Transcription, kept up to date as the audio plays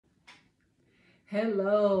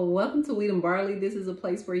Hello, welcome to Wheat and Barley. This is a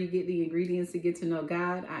place where you get the ingredients to get to know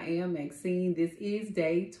God. I am Maxine. This is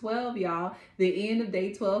day 12, y'all. The end of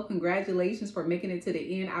day 12. Congratulations for making it to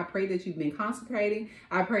the end. I pray that you've been consecrating.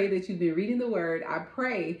 I pray that you've been reading the word. I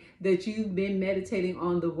pray that you've been meditating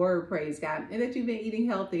on the word, praise God, and that you've been eating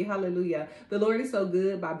healthy. Hallelujah. The Lord is so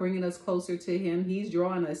good by bringing us closer to him. He's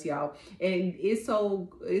drawing us, y'all. And it's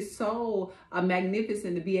so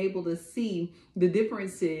magnificent to be able to see the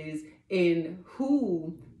differences in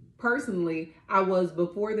who personally I was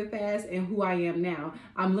before the fast and who I am now.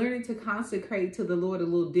 I'm learning to consecrate to the Lord a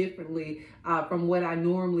little differently from what I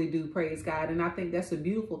normally do, praise God. And I think that's a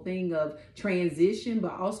beautiful thing of transition,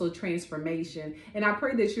 but also transformation. And I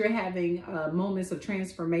pray that you're having moments of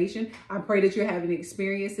transformation. I pray that you're having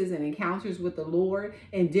experiences and encounters with the Lord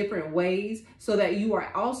in different ways so that you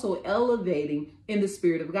are also elevating in the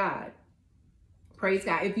Spirit of God. Praise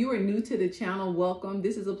God. If you are new to the channel, welcome.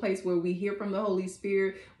 This is a place where we hear from the Holy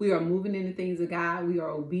Spirit. We are moving in the things of God. We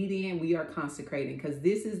are obedient. We are consecrating because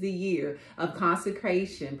this is the year of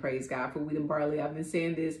consecration. Praise God for Wheat and Barley. I've been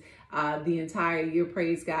saying this the entire year.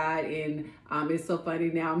 Praise God. And it's so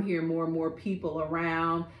funny now I'm hearing more and more people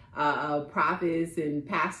around prophets and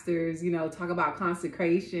pastors, talk about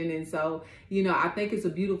consecration. And so, I think it's a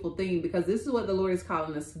beautiful thing because this is what the Lord is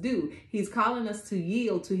calling us to do. He's calling us to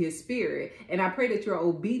yield to his spirit. And I pray that you're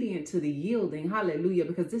obedient to the yielding. Hallelujah.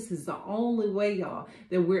 Because this is the only way, y'all,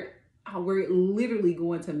 that we're literally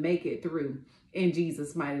going to make it through in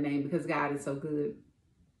Jesus' mighty name because God is so good.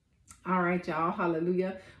 All right, y'all.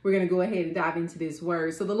 Hallelujah. We're going to go ahead and dive into this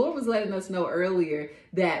word. So the Lord was letting us know earlier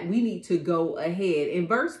that we need to go ahead. In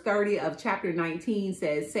verse 30 of chapter 19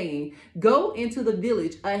 says, saying, go into the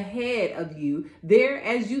village ahead of you. There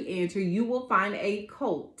as you enter, you will find a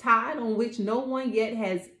colt tied on which no one yet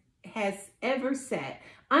has ever sat.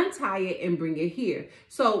 Untie it and bring it here.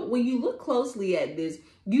 So when you look closely at this,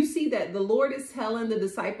 you see that the Lord is telling the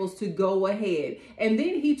disciples to go ahead. And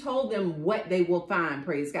then he told them what they will find,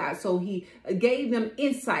 praise God. So he gave them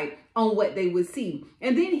insight on what they would see.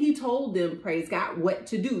 And then he told them, praise God, what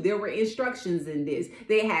to do. There were instructions in this.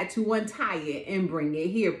 They had to untie it and bring it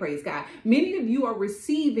here, praise God. Many of you are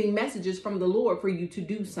receiving messages from the Lord for you to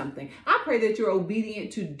do something. I pray that you're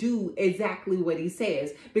obedient to do exactly what he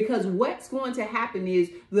says, because what's going to happen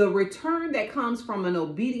is the return that comes from an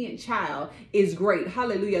obedient child is great.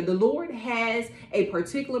 Hallelujah. The Lord has a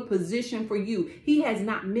particular position for you. He has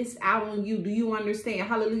not missed out on you. Do you understand?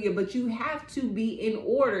 Hallelujah. But you have to be in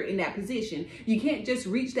order in that position. You can't just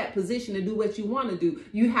reach that position and do what you want to do.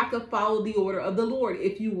 You have to follow the order of the Lord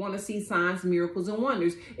if you want to see signs, miracles, and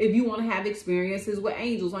wonders. If you want to have experiences with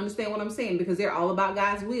angels, understand what I'm saying? Because they're all about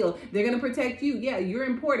God's will. They're going to protect you. Yeah, you're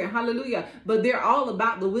important. Hallelujah. But they're all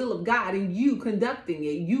about the will of God and you conducting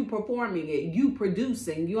it, you performing it, you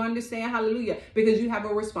producing. You understand? Hallelujah. Because you have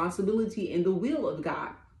a responsibility in the will of God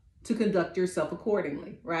to conduct yourself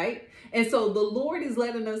accordingly, right? And so the Lord is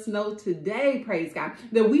letting us know today, praise God,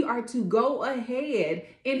 that we are to go ahead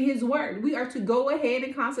in his word. We are to go ahead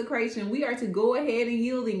in consecration. We are to go ahead in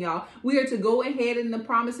yielding, y'all. We are to go ahead in the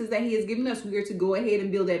promises that he has given us. We are to go ahead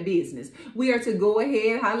and build that business. We are to go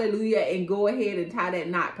ahead, hallelujah, and go ahead and tie that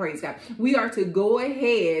knot, praise God. We are to go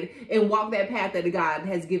ahead and walk that path that God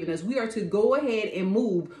has given us. We are to go ahead and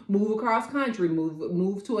move across country,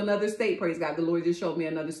 move to another state, praise God. The Lord just showed me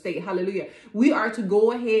another state. Hallelujah. We are to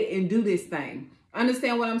go ahead and do this thing.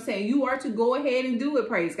 Understand what I'm saying? You are to go ahead and do it,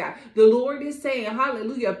 praise God. The Lord is saying,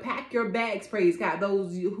 hallelujah, pack your bags, praise God.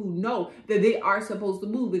 Those who know that they are supposed to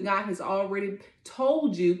move, and God has already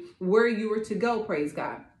told you where you are to go, praise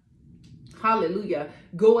God. Hallelujah.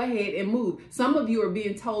 Go ahead and move. Some of you are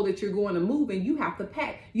being told that you're going to move and you have to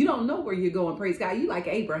pack. You don't know where you're going. Praise God. You like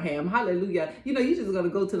Abraham. Hallelujah. You're just going to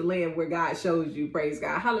go to the land where God shows you. Praise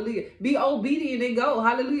God. Hallelujah. Be obedient and go.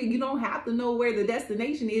 Hallelujah. You don't have to know where the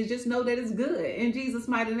destination is. Just know that it's good in Jesus'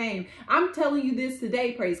 mighty name. I'm telling you this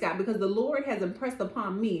today, praise God, because the Lord has impressed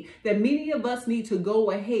upon me that many of us need to go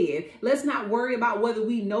ahead. Let's not worry about whether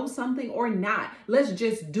we know something or not. Let's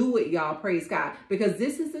just do it, y'all. Praise God. Because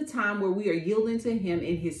this is the time where we are yielding to him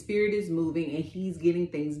and his spirit is moving and he's getting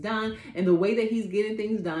things done. And the way that he's getting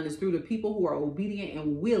things done is through the people who are obedient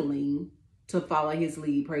and willing to follow his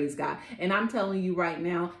lead, praise God. And I'm telling you right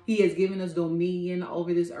now, he has given us dominion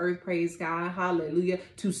over this earth, praise God, hallelujah,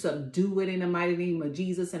 to subdue it in the mighty name of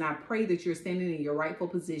Jesus. And I pray that you're standing in your rightful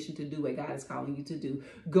position to do what God is calling you to do.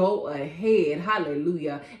 Go ahead,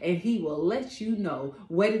 hallelujah, and he will let you know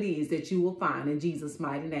what it is that you will find in Jesus'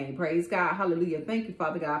 mighty name, praise God, hallelujah. Thank you,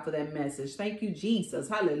 Father God, for that message. Thank you, Jesus,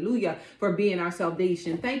 hallelujah, for being our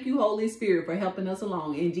salvation. Thank you, Holy Spirit, for helping us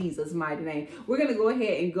along in Jesus' mighty name. We're going to go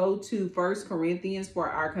ahead and go to 1 First Corinthians for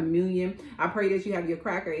our communion. I pray that you have your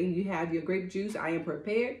cracker and you have your grape juice. I am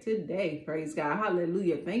prepared today. Praise God.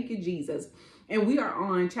 Hallelujah. Thank you, Jesus. And we are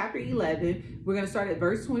on chapter 11. We're going to start at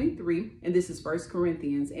verse 23. And this is First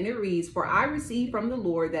Corinthians. And it reads, "For I received from the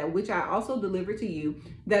Lord that which I also delivered to you,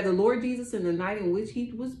 that the Lord Jesus in the night in which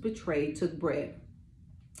he was betrayed took bread.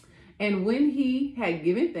 And when he had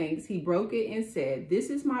given thanks, he broke it and said, 'This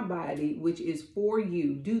is my body, which is for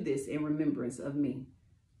you. Do this in remembrance of me.'"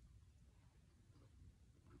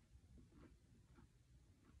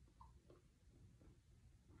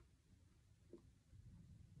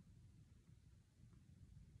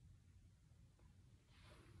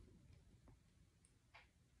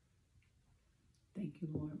 Thank you,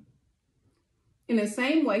 Lord. In the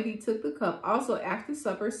same way, he took the cup also after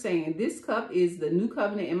supper, saying, "This cup is the new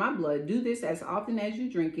covenant in my blood. Do this as often as you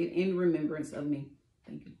drink it in remembrance of me."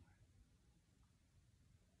 Thank you.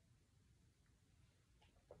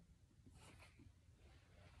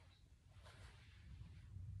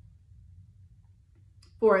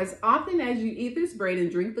 "For as often as you eat this bread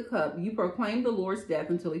and drink the cup, you proclaim the Lord's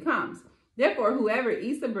death until he comes. Therefore, whoever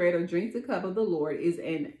eats the bread or drinks the cup of the Lord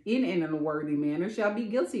in an unworthy manner shall be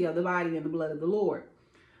guilty of the body and the blood of the Lord.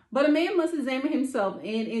 But a man must examine himself,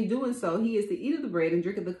 and in doing so, he is to eat of the bread and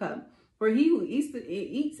drink of the cup. For he who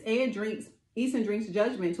eats and drinks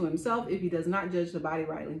judgment to himself if he does not judge the body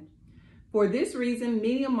rightly. For this reason,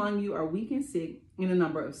 many among you are weak and sick, and a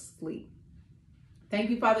number of sleep." Thank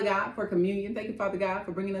you, Father God, for communion. Thank you, Father God,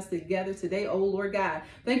 for bringing us together today, oh Lord God.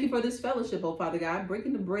 Thank you for this fellowship, oh Father God,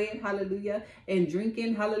 breaking the bread, hallelujah, and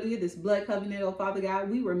drinking, hallelujah, this blood covenant, oh Father God.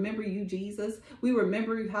 We remember you, Jesus. We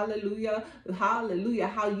remember, hallelujah, hallelujah,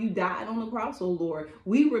 how you died on the cross, oh Lord.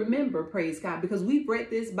 We remember, praise God, because we've read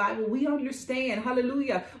this Bible. We understand,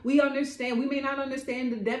 hallelujah. We understand. We may not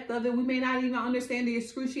understand the depth of it. We may not even understand the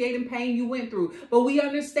excruciating pain you went through, but we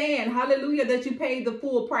understand, hallelujah, that you paid the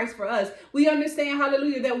full price for us. We understand,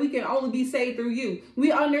 hallelujah, that we can only be saved through you.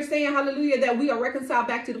 We understand, hallelujah, that we are reconciled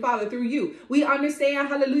back to the Father through you. We understand,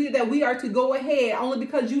 hallelujah, that we are to go ahead only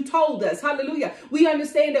because you told us, hallelujah. We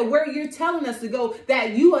understand that where you're telling us to go,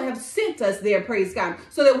 that you have sent us there, praise God,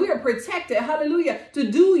 so that we are protected, hallelujah,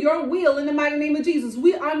 to do your will in the mighty name of Jesus.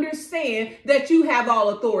 We understand that you have all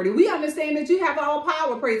authority. We understand that you have all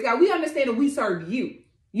power, praise God. We understand that we serve you.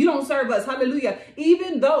 You don't serve us, hallelujah.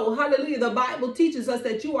 Even though, hallelujah, the Bible teaches us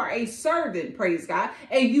that you are a servant, praise God,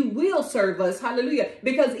 and you will serve us, hallelujah,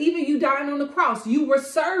 because even you dying on the cross, you were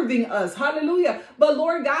serving us, hallelujah. But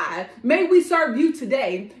Lord God, may we serve you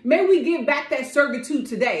today. May we give back that servitude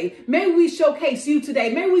today. May we showcase you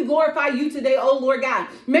today. May we glorify you today, oh Lord God.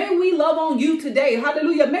 May we love on you today,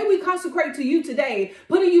 hallelujah. May we consecrate to you today,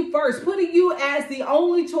 putting you first, putting you as the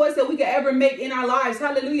only choice that we could ever make in our lives,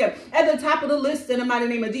 hallelujah, at the top of the list in the mighty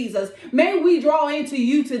name of Jesus. May we draw into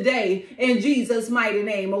you today in Jesus' mighty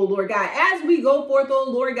name, oh Lord God. As we go forth,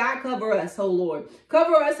 oh Lord God, cover us, oh Lord.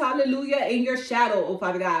 Cover us, hallelujah, in your shadow, oh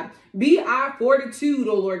Father God. Be our fortitude,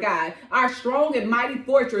 oh Lord God, our strong and mighty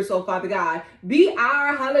fortress, oh Father God. Be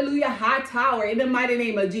our, hallelujah, high tower in the mighty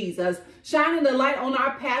name of Jesus. Shining the light on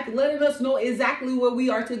our path, letting us know exactly where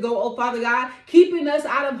we are to go, oh Father God. Keeping us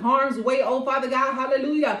out of harm's way, oh Father God,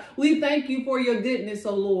 hallelujah. We thank you for your goodness,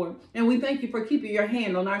 oh Lord. And we thank you for keeping your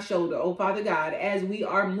hand on our shoulder, oh Father God, as we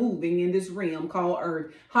are moving in this realm called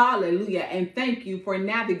earth. Hallelujah. And thank you for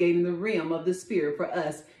navigating the realm of the Spirit for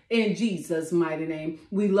us. In Jesus' mighty name,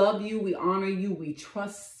 we love you, we honor you, we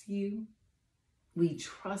trust you. We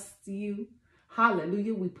trust you.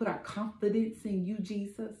 Hallelujah. We put our confidence in you,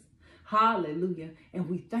 Jesus. Hallelujah. And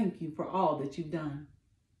we thank you for all that you've done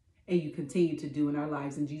and you continue to do in our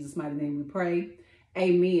lives. In Jesus' mighty name we pray.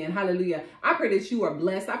 Amen. Hallelujah. I pray that you are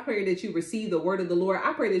blessed. I pray that you receive the word of the Lord.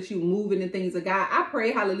 I pray that you move in the things of God. I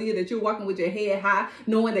pray, hallelujah, that you're walking with your head high,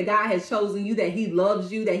 knowing that God has chosen you, that he loves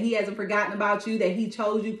you, that he hasn't forgotten about you, that he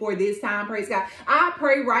chose you for this time. Praise God. I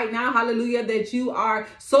pray right now, hallelujah, that you are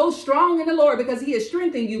so strong in the Lord because he has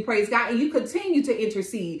strengthened you, praise God, and you continue to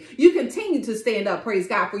intercede. You continue to stand up, praise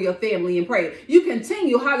God, for your family and pray. You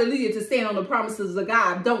continue, hallelujah, to stand on the promises of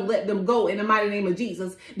God. Don't let them go in the mighty name of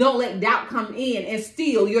Jesus. Don't let doubt come in and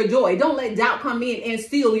steal your joy. Don't let doubt come in and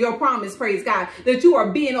steal your promise, praise God, that you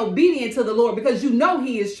are being obedient to the Lord because you know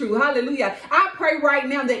he is true. Hallelujah. I pray right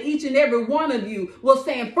now that each and every one of you will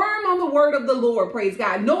stand firm on the word of the Lord, praise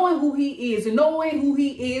God, knowing who he is and knowing who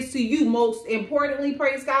he is to you most importantly,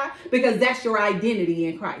 praise God, because that's your identity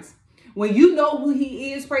in Christ. When you know who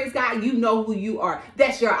he is, praise God, you know who you are.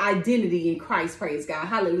 That's your identity in Christ, praise God.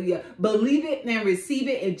 Hallelujah. Believe it and receive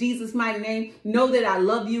it in Jesus' mighty name. Know that I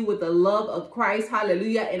love you with the love of Christ.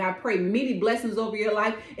 Hallelujah. And I pray many blessings over your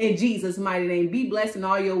life in Jesus' mighty name. Be blessed in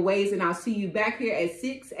all your ways. And I'll see you back here at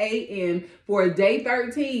 6 a.m. for day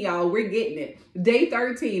 13, y'all. We're getting it. Day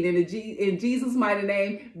 13 in Jesus' mighty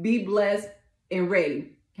name. Be blessed and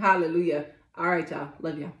ready. Hallelujah. All right, y'all.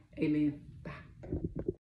 Love y'all. Amen. Bye.